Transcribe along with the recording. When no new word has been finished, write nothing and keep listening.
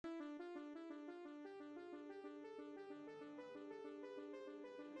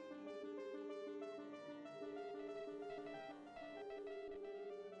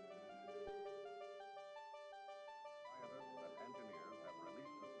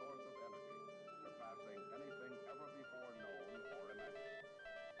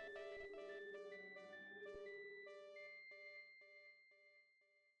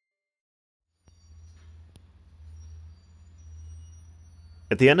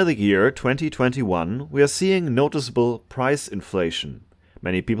At the end of the year 2021, we are seeing noticeable price inflation.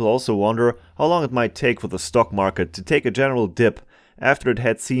 Many people also wonder how long it might take for the stock market to take a general dip after it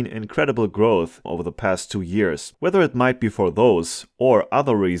had seen incredible growth over the past 2 years. Whether it might be for those or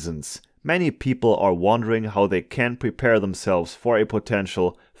other reasons, many people are wondering how they can prepare themselves for a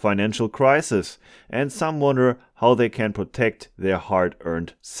potential financial crisis, and some wonder how they can protect their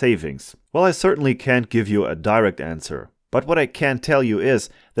hard-earned savings. Well, I certainly can't give you a direct answer, but what I can tell you is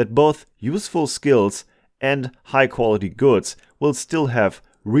that both useful skills and high-quality goods will still have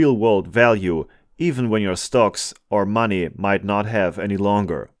real-world value even when your stocks or money might not have any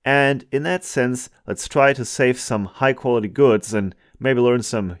longer. And in that sense, let's try to save some high-quality goods and maybe learn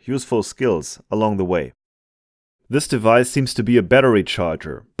some useful skills along the way. This device seems to be a battery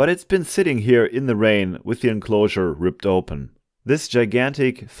charger, but it's been sitting here in the rain with the enclosure ripped open. This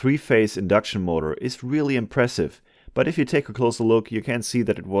gigantic 3-phase induction motor is really impressive, but if you take a closer look, you can see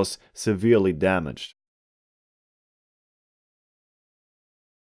that it was severely damaged.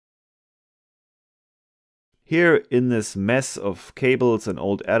 Here in this mess of cables and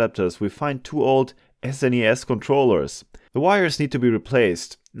old adapters, we find 2 old SNES controllers. The wires need to be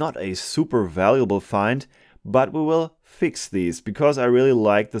replaced. Not a super valuable find, but we will fix these because I really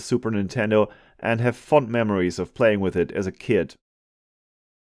like the Super Nintendo and have fond memories of playing with it as a kid.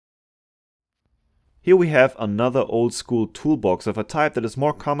 Here we have another old school toolbox of a type that is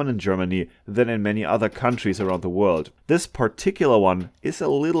more common in Germany than in many other countries around the world. This particular one is a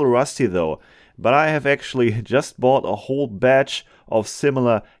little rusty though, but I have actually just bought a whole batch of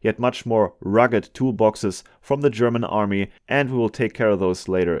similar yet much more rugged toolboxes from the German army, and we will take care of those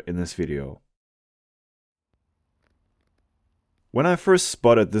later in this video. When I first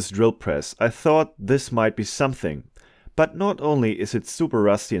spotted this drill press, I thought this might be something. But not only is it super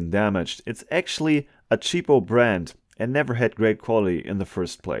rusty and damaged, it's actually a cheapo brand and never had great quality in the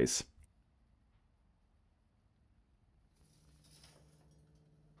first place.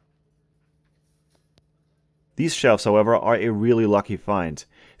 These shelves, however, are a really lucky find.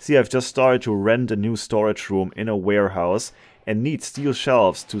 See, I've just started to rent a new storage room in a warehouse and need steel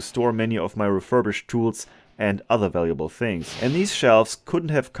shelves to store many of my refurbished tools and other valuable things. And these shelves couldn't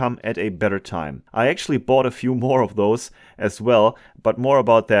have come at a better time. I actually bought a few more of those as well, but more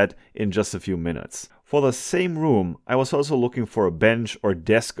about that in just a few minutes. For the same room, I was also looking for a bench or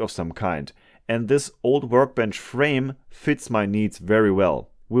desk of some kind, and this old workbench frame fits my needs very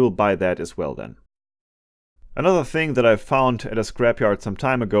well. We'll buy that as well then. Another thing that I found at a scrapyard some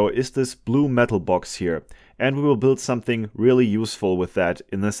time ago is this blue metal box here, and we will build something really useful with that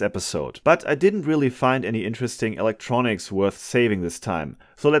in this episode. But I didn't really find any interesting electronics worth saving this time,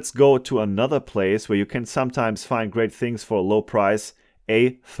 so let's go to another place where you can sometimes find great things for a low price,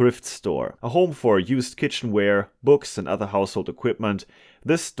 a thrift store. A home for used kitchenware, books and other household equipment.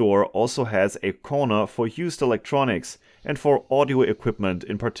 This store also has a corner for used electronics and for audio equipment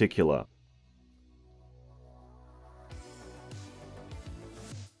in particular.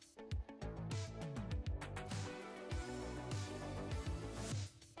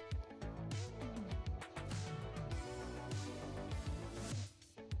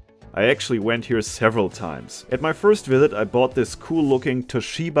 I actually went here several times. At my first visit I bought this cool looking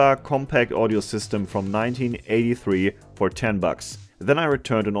Toshiba compact audio system from 1983 for 10 bucks. Then I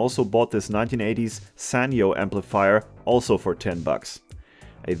returned and also bought this 1980s Sanyo amplifier also for 10 bucks.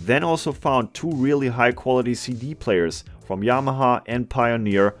 I then also found 2 really high quality CD players from Yamaha and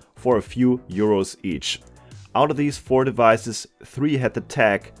Pioneer for a few euros each. Out of these 4 devices, 3 had the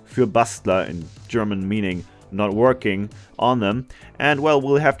tag für Bastler, in German meaning not working, on them, and well,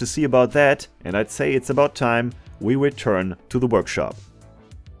 we'll have to see about that, and I'd say it's about time we return to the workshop.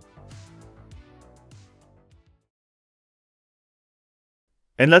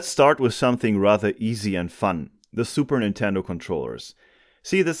 And let's start with something rather easy and fun, the Super Nintendo controllers.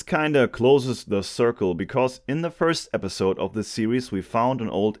 See, this kinda closes the circle because in the first episode of this series we found an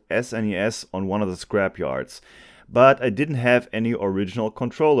old SNES on one of the scrapyards, but I didn't have any original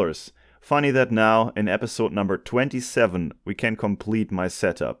controllers. Funny that now, in episode number 27, we can complete my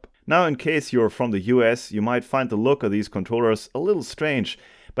setup. Now, in case you're from the US, you might find the look of these controllers a little strange,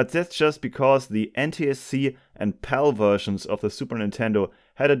 but that's just because the NTSC and PAL versions of the Super Nintendo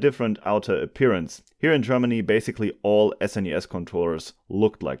had a different outer appearance. Here in Germany, basically all SNES controllers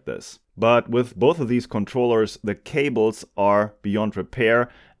looked like this. But with both of these controllers, the cables are beyond repair,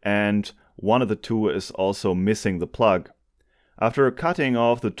 and one of the 2 is also missing the plug. After cutting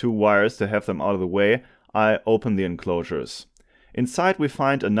off the 2 wires to have them out of the way, I open the enclosures. Inside we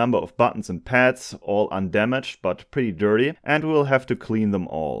find a number of buttons and pads, all undamaged but pretty dirty, and we'll have to clean them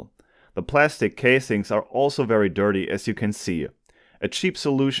all. The plastic casings are also very dirty, as you can see. A cheap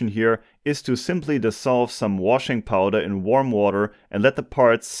solution here is to simply dissolve some washing powder in warm water and let the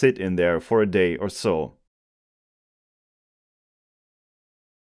parts sit in there for a day or so.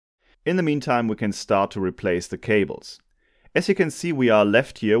 In the meantime, we can start to replace the cables. As you can see, we are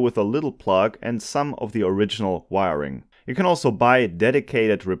left here with a little plug and some of the original wiring. You can also buy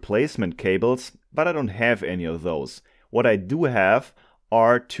dedicated replacement cables, but I don't have any of those. What I do have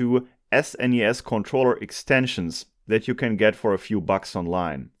are two SNES controller extensions that you can get for a few bucks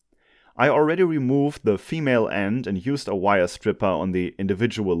online. I already removed the female end and used a wire stripper on the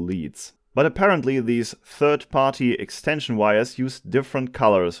individual leads. But apparently these third-party extension wires use different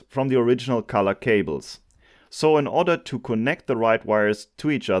colors from the original color cables. So in order to connect the right wires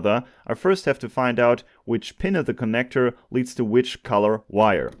to each other, I first have to find out which pin of the connector leads to which color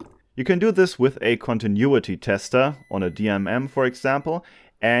wire. You can do this with a continuity tester on a DMM, for example,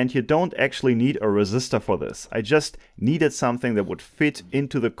 and you don't actually need a resistor for this. I just needed something that would fit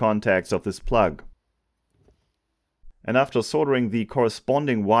into the contacts of this plug. And after soldering the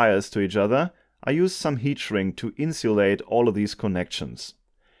corresponding wires to each other, I used some heat shrink to insulate all of these connections.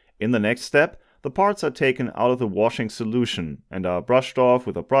 In the next step, the parts are taken out of the washing solution and are brushed off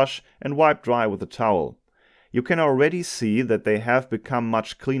with a brush and wiped dry with a towel. You can already see that they have become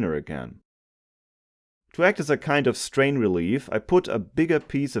much cleaner again. To act as a kind of strain relief, I put a bigger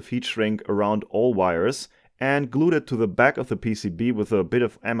piece of heat shrink around all wires and glued it to the back of the PCB with a bit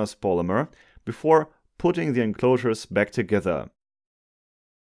of MS polymer before putting the enclosures back together.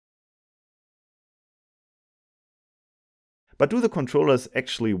 But do the controllers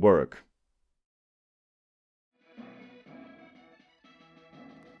actually work?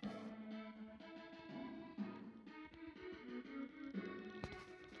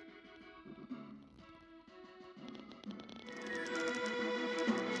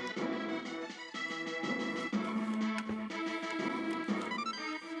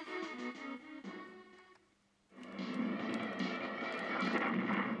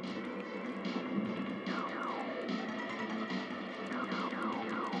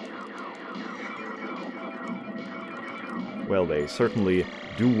 Well, they certainly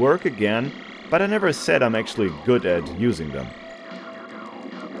do work again, but I never said I'm actually good at using them.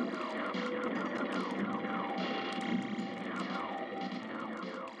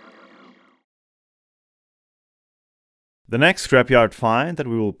 The next Scrapyard find that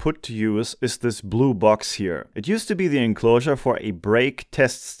we will put to use is this blue box here. It used to be the enclosure for a brake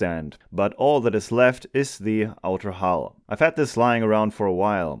test stand, but all that is left is the outer hull. I've had this lying around for a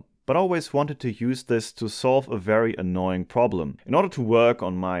while, but always wanted to use this to solve a very annoying problem. In order to work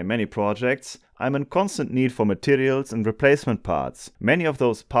on my many projects, I'm in constant need for materials and replacement parts. Many of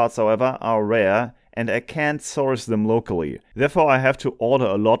those parts, however, are rare and I can't source them locally. Therefore, I have to order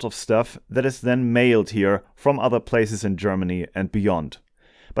a lot of stuff that is then mailed here from other places in Germany and beyond.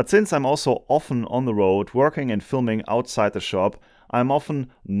 But since I'm also often on the road working and filming outside the shop, I'm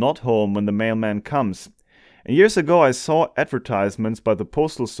often not home when the mailman comes. And years ago I saw advertisements by the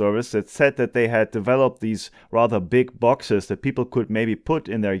postal service that said that they had developed these rather big boxes that people could maybe put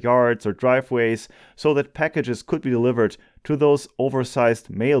in their yards or driveways so that packages could be delivered to those oversized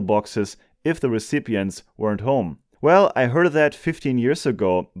mailboxes if the recipients weren't home. Well, I heard of that 15 years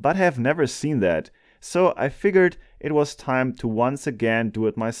ago, but have never seen that. So I figured it was time to once again do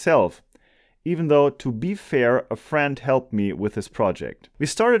it myself. Even though, to be fair, a friend helped me with this project. We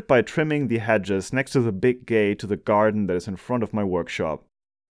started by trimming the hedges next to the big gate to the garden that is in front of my workshop.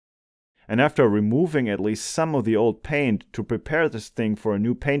 And after removing at least some of the old paint to prepare this thing for a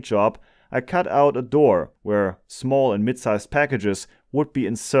new paint job, I cut out a door where small and mid-sized packages would be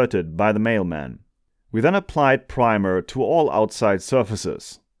inserted by the mailman. We then applied primer to all outside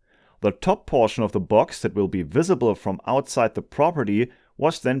surfaces. The top portion of the box that will be visible from outside the property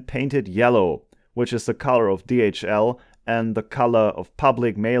was then painted yellow, which is the color of DHL and the color of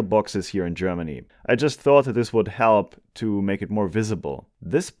public mailboxes here in Germany. I just thought that this would help to make it more visible.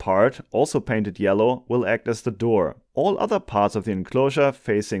 This part, also painted yellow, will act as the door. All other parts of the enclosure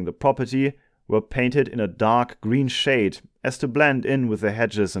facing the property were painted in a dark green shade as to blend in with the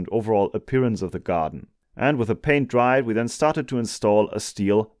hedges and overall appearance of the garden. And with the paint dried, we then started to install a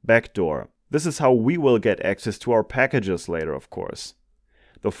steel back door. This is how we will get access to our packages later, of course.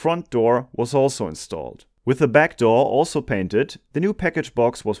 The front door was also installed. With the back door also painted, the new package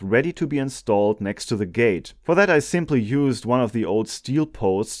box was ready to be installed next to the gate. For that I simply used one of the old steel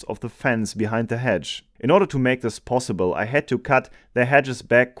posts of the fence behind the hedge. In order to make this possible, I had to cut the hedges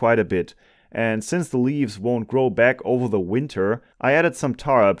back quite a bit. And since the leaves won't grow back over the winter, I added some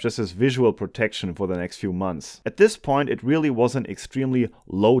tarp just as visual protection for the next few months. At this point it really was an extremely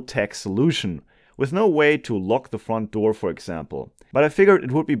low-tech solution, with no way to lock the front door, for example. But I figured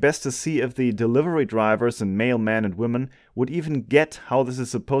it would be best to see if the delivery drivers and mailmen and women would even get how this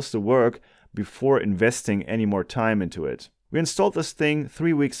is supposed to work before investing any more time into it. We installed this thing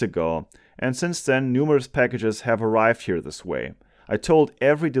 3 weeks ago, and since then numerous packages have arrived here this way. I told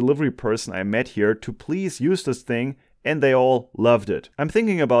every delivery person I met here to please use this thing, and they all loved it. I'm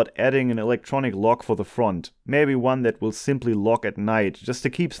thinking about adding an electronic lock for the front, maybe one that will simply lock at night, just to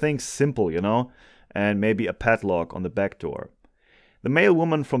keep things simple, you know, and maybe a padlock on the back door. The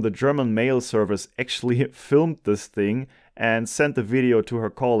mailwoman from the German mail service actually filmed this thing and sent the video to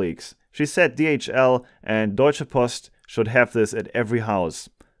her colleagues. She said DHL and Deutsche Post should have this at every house.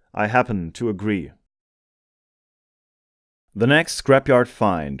 I happen to agree. The next scrapyard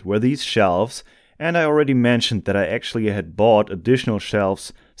find were these shelves, and I already mentioned that I actually had bought additional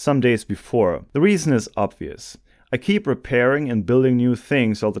shelves some days before. The reason is obvious. I keep repairing and building new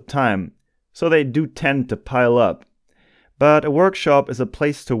things all the time, so they do tend to pile up. But a workshop is a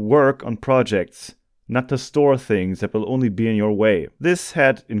place to work on projects, not to store things that will only be in your way. This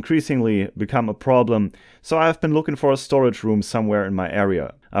had increasingly become a problem, so I've been looking for a storage room somewhere in my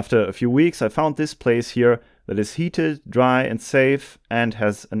area. After a few weeks I found this place here that is heated, dry and safe and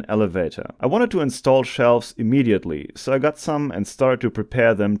has an elevator. I wanted to install shelves immediately, so I got some and started to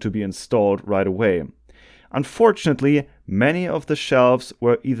prepare them to be installed right away. Unfortunately, many of the shelves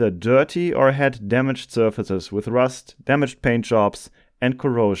were either dirty or had damaged surfaces with rust, damaged paint jobs and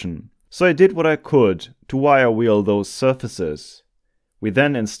corrosion. So I did what I could to wire wheel those surfaces. We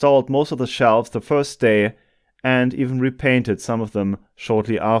then installed most of the shelves the first day and even repainted some of them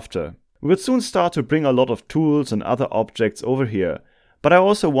shortly after. We would soon start to bring a lot of tools and other objects over here, but I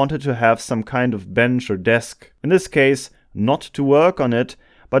also wanted to have some kind of bench or desk. In this case, not to work on it,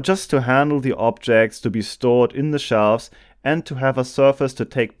 but just to handle the objects to be stored in the shelves and to have a surface to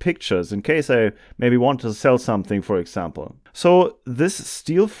take pictures in case I maybe want to sell something, for example. So this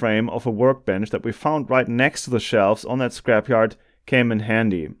steel frame of a workbench that we found right next to the shelves on that scrapyard came in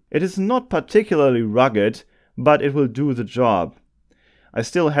handy. It is not particularly rugged, but it will do the job. I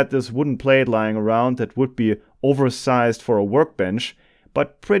still had this wooden plate lying around that would be oversized for a workbench,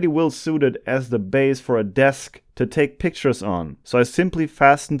 but pretty well suited as the base for a desk to take pictures on. So I simply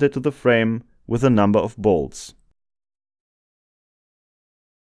fastened it to the frame with a number of bolts.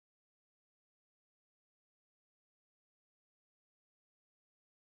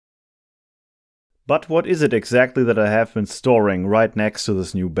 But what is it exactly that I have been storing right next to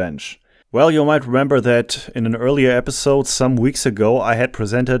this new bench? Well, you might remember that in an earlier episode some weeks ago I had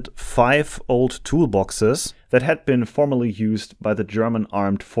presented 5 old toolboxes that had been formerly used by the German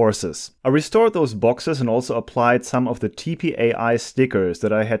armed forces. I restored those boxes and also applied some of the TPAI stickers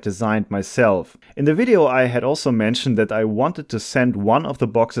that I had designed myself. In the video I had also mentioned that I wanted to send one of the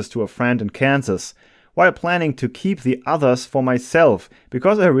boxes to a friend in Kansas, while planning to keep the others for myself,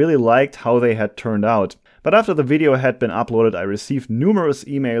 because I really liked how they had turned out. But after the video had been uploaded, I received numerous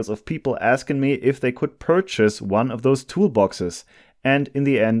emails of people asking me if they could purchase one of those toolboxes, and in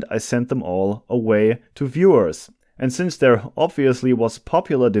the end I sent them all away to viewers. And since there obviously was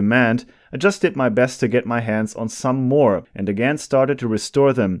popular demand, I just did my best to get my hands on some more, and again started to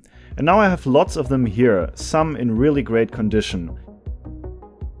restore them. And now I have lots of them here, some in really great condition.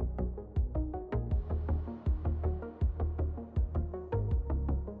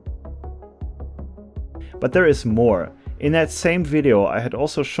 But there is more. In that same video I had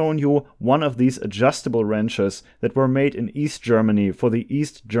also shown you one of these adjustable wrenches that were made in East Germany for the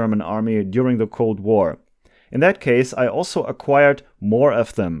East German army during the Cold War. In that case I also acquired more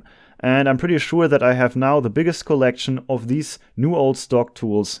of them, and I'm pretty sure that I have now the biggest collection of these new old stock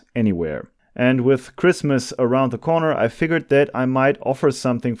tools anywhere. And with Christmas around the corner, I figured that I might offer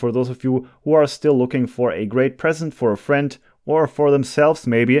something for those of you who are still looking for a great present for a friend or for themselves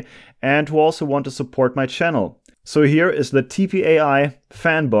maybe, and who also want to support my channel. So here is the TPAI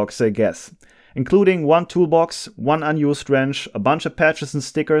fan box, I guess, including one toolbox, one unused wrench, a bunch of patches and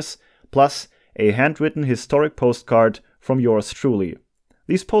stickers, plus a handwritten historic postcard from yours truly.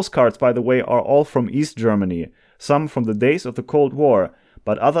 These postcards, by the way, are all from East Germany, some from the days of the Cold War,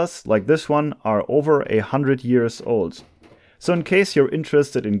 but others, like this one, are over 100 years old. So in case you're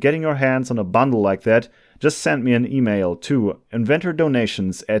interested in getting your hands on a bundle like that, just send me an email to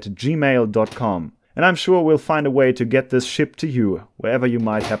inventordonations@gmail.com, and I'm sure we'll find a way to get this shipped to you, wherever you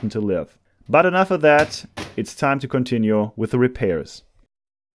might happen to live. But enough of that, it's time to continue with the repairs.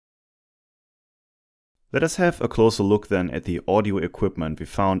 Let us have a closer look then at the audio equipment we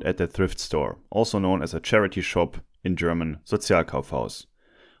found at the thrift store, also known as a charity shop, in German Sozialkaufhaus.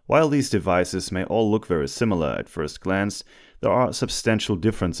 While these devices may all look very similar at first glance, there are substantial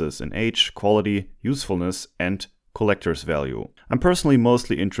differences in age, quality, usefulness and collector's value. I'm personally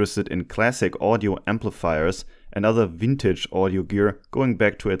mostly interested in classic audio amplifiers and other vintage audio gear going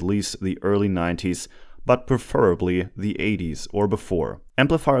back to at least the early 90s, but preferably the 80s or before.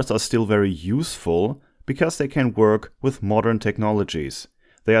 Amplifiers are still very useful because they can work with modern technologies.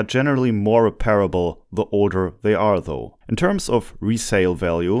 They are generally more repairable the older they are though. In terms of resale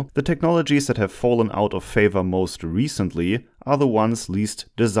value, the technologies that have fallen out of favor most recently are the ones least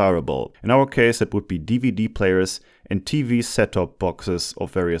desirable. In our case, it would be DVD players and TV set-top boxes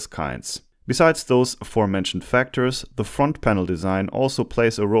of various kinds. Besides those aforementioned factors, the front panel design also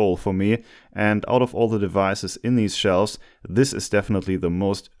plays a role for me, and out of all the devices in these shelves, this is definitely the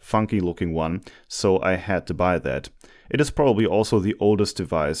most funky looking one, so I had to buy that. It is probably also the oldest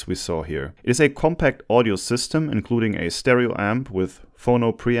device we saw here. It is a compact audio system including a stereo amp with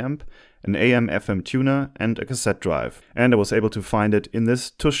phono preamp, an AM/FM tuner and a cassette drive. And I was able to find it in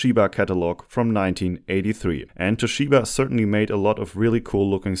this Toshiba catalog from 1983. And Toshiba certainly made a lot of really cool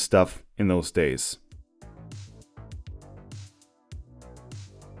looking stuff in those days.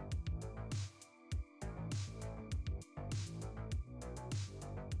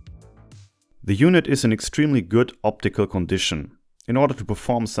 The unit is in extremely good optical condition. In order to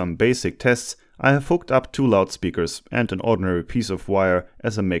perform some basic tests, I have hooked up 2 loudspeakers and an ordinary piece of wire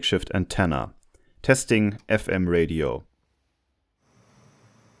as a makeshift antenna. Testing FM radio.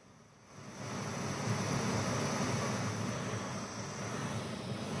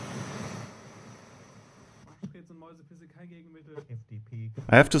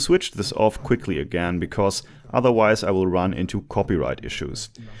 I have to switch this off quickly again because otherwise I will run into copyright issues.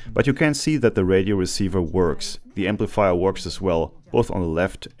 But you can see that the radio receiver works. The amplifier works as well, both on the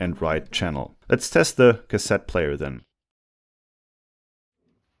left and right channel. Let's test the cassette player then.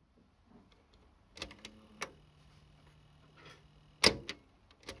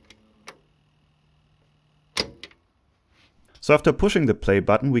 So after pushing the play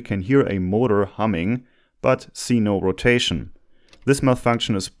button we can hear a motor humming, but see no rotation. This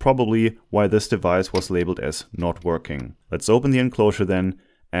malfunction is probably why this device was labeled as not working. Let's open the enclosure then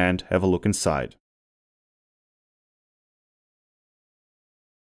and have a look inside.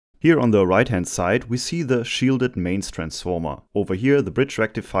 Here on the right hand side we see the shielded mains transformer. Over here the bridge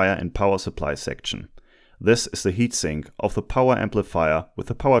rectifier and power supply section. This is the heatsink of the power amplifier with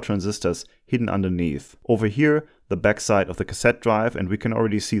the power transistors hidden underneath. Over here the backside of the cassette drive, and we can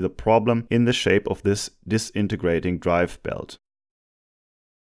already see the problem in the shape of this disintegrating drive belt.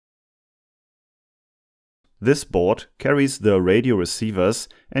 This board carries the radio receivers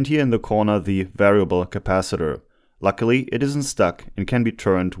and here in the corner the variable capacitor. Luckily it isn't stuck and can be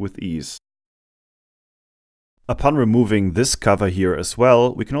turned with ease. Upon removing this cover here as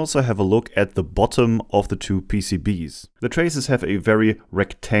well, we can also have a look at the bottom of the 2 PCBs. The traces have a very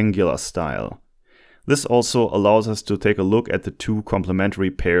rectangular style. This also allows us to take a look at the 2 complementary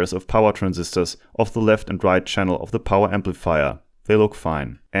pairs of power transistors of the left and right channel of the power amplifier. They look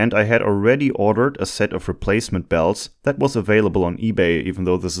fine. And I had already ordered a set of replacement belts that was available on eBay, even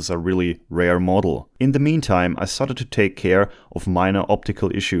though this is a really rare model. In the meantime, I started to take care of minor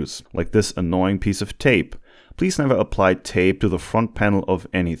optical issues, like this annoying piece of tape. Please never apply tape to the front panel of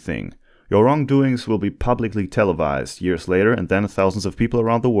anything. Your wrongdoings will be publicly televised years later, and then thousands of people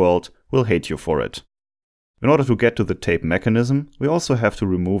around the world will hate you for it. In order to get to the tape mechanism, we also have to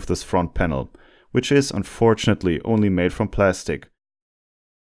remove this front panel, which is unfortunately only made from plastic.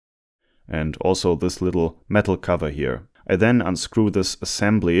 And also this little metal cover here. I then unscrew this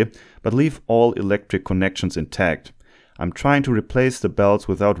assembly, but leave all electric connections intact. I'm trying to replace the belts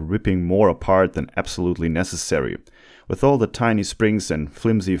without ripping more apart than absolutely necessary. With all the tiny springs and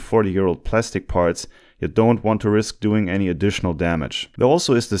flimsy 40-year-old plastic parts, you don't want to risk doing any additional damage. There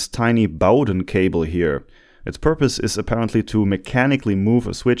also is this tiny Bowden cable here. Its purpose is apparently to mechanically move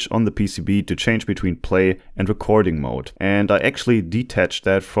a switch on the PCB to change between play and recording mode. And I actually detached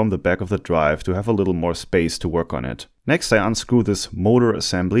that from the back of the drive to have a little more space to work on it. Next I unscrew this motor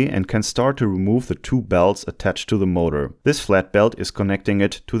assembly and can start to remove the 2 belts attached to the motor. This flat belt is connecting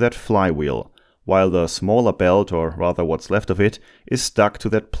it to that flywheel, while the smaller belt, or rather what's left of it, is stuck to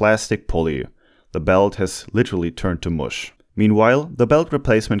that plastic pulley. The belt has literally turned to mush. Meanwhile, the belt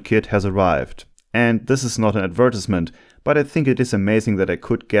replacement kit has arrived. And this is not an advertisement, but I think it is amazing that I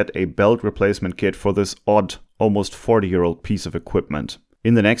could get a belt replacement kit for this odd, almost 40-year-old piece of equipment.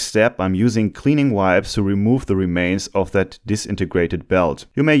 In the next step, I'm using cleaning wipes to remove the remains of that disintegrated belt.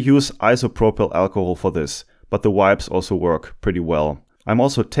 You may use isopropyl alcohol for this, but the wipes also work pretty well. I'm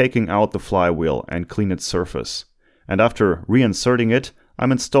also taking out the flywheel and clean its surface. And after reinserting it,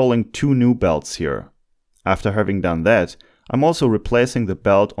 I'm installing 2 new belts here. After having done that, I'm also replacing the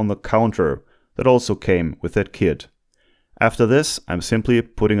belt on the counter, that also came with that kit. After this, I'm simply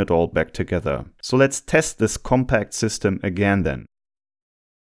putting it all back together. So let's test this compact system again then.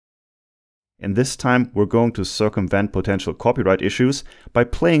 And this time we're going to circumvent potential copyright issues by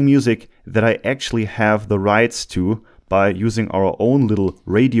playing music that I actually have the rights to by using our own little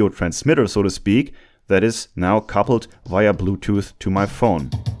radio transmitter, so to speak, that is now coupled via Bluetooth to my phone.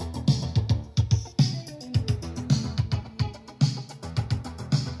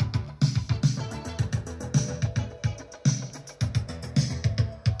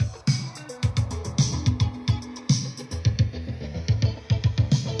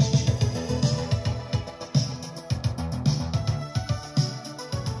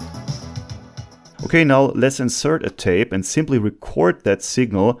 Okay, now let's insert a tape and simply record that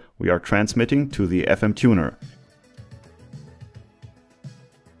signal we are transmitting to the FM tuner.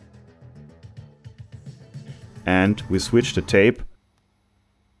 And we switch the tape,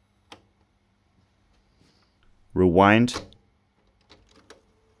 rewind,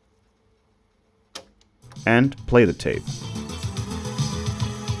 and play the tape.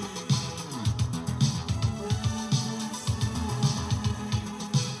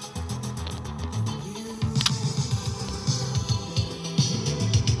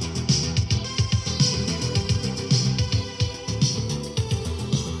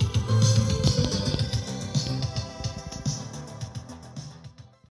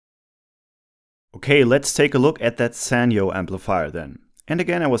 Okay, let's take a look at that Sanyo amplifier then. And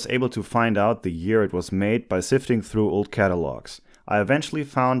again, I was able to find out the year it was made by sifting through old catalogs. I eventually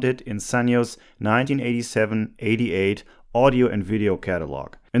found it in Sanyo's 1987-88 audio and video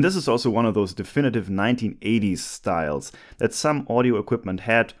catalog. And this is also one of those definitive 1980s styles that some audio equipment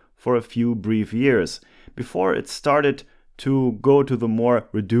had for a few brief years, before it started to go to the more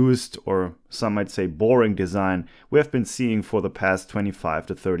reduced, or some might say boring design we have been seeing for the past 25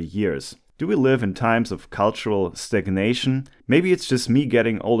 to 30 years. Do we live in times of cultural stagnation? Maybe it's just me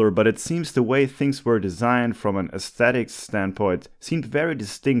getting older, but it seems the way things were designed from an aesthetics standpoint seemed very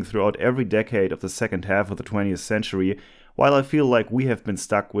distinct throughout every decade of the second half of the 20th century, while I feel like we have been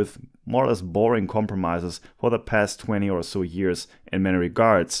stuck with more or less boring compromises for the past 20 or so years in many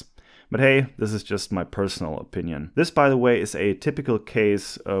regards. But hey, this is just my personal opinion. This, by the way, is a typical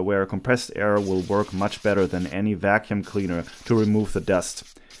case where compressed air will work much better than any vacuum cleaner to remove the dust.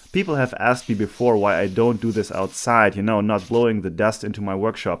 People have asked me before why I don't do this outside, not blowing the dust into my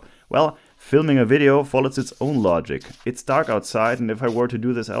workshop. Well, filming a video follows its own logic. It's dark outside, and if I were to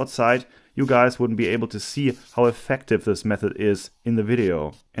do this outside, you guys wouldn't be able to see how effective this method is in the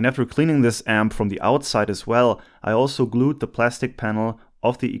video. And after cleaning this amp from the outside as well, I also glued the plastic panel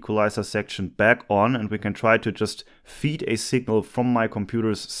of the equalizer section back on, and we can try to just feed a signal from my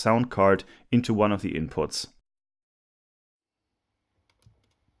computer's sound card into one of the inputs.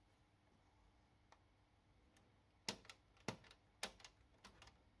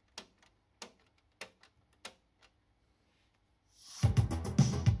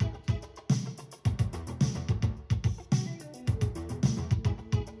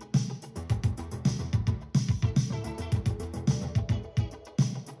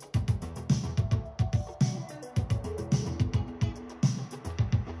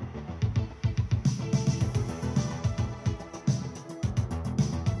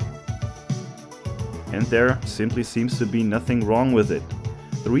 And there simply seems to be nothing wrong with it.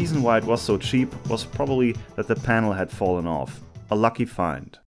 The reason why it was so cheap was probably that the panel had fallen off. A lucky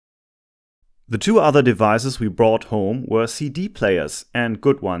find. The two other devices we brought home were CD players, and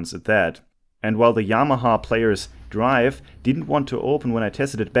good ones at that. And while the Yamaha Player's drive didn't want to open when I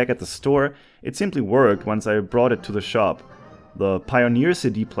tested it back at the store, it simply worked once I brought it to the shop. The Pioneer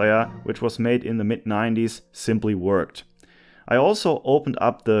CD player, which was made in the mid-90s, simply worked. I also opened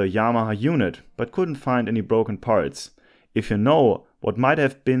up the Yamaha unit, but couldn't find any broken parts. If you know what might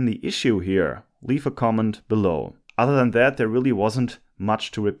have been the issue here, leave a comment below. Other than that, there really wasn't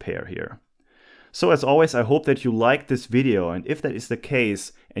much to repair here. So as always, I hope that you liked this video, and if that is the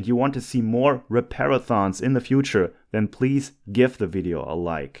case and you want to see more Repair-A-Thons in the future, then please give the video a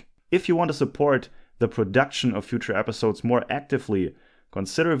like. If you want to support the production of future episodes more actively,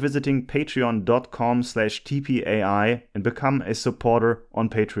 consider visiting patreon.com/tpai and become a supporter on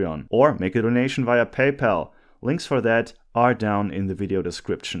Patreon, or make a donation via PayPal. Links for that are down in the video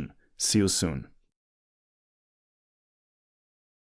description. See you soon.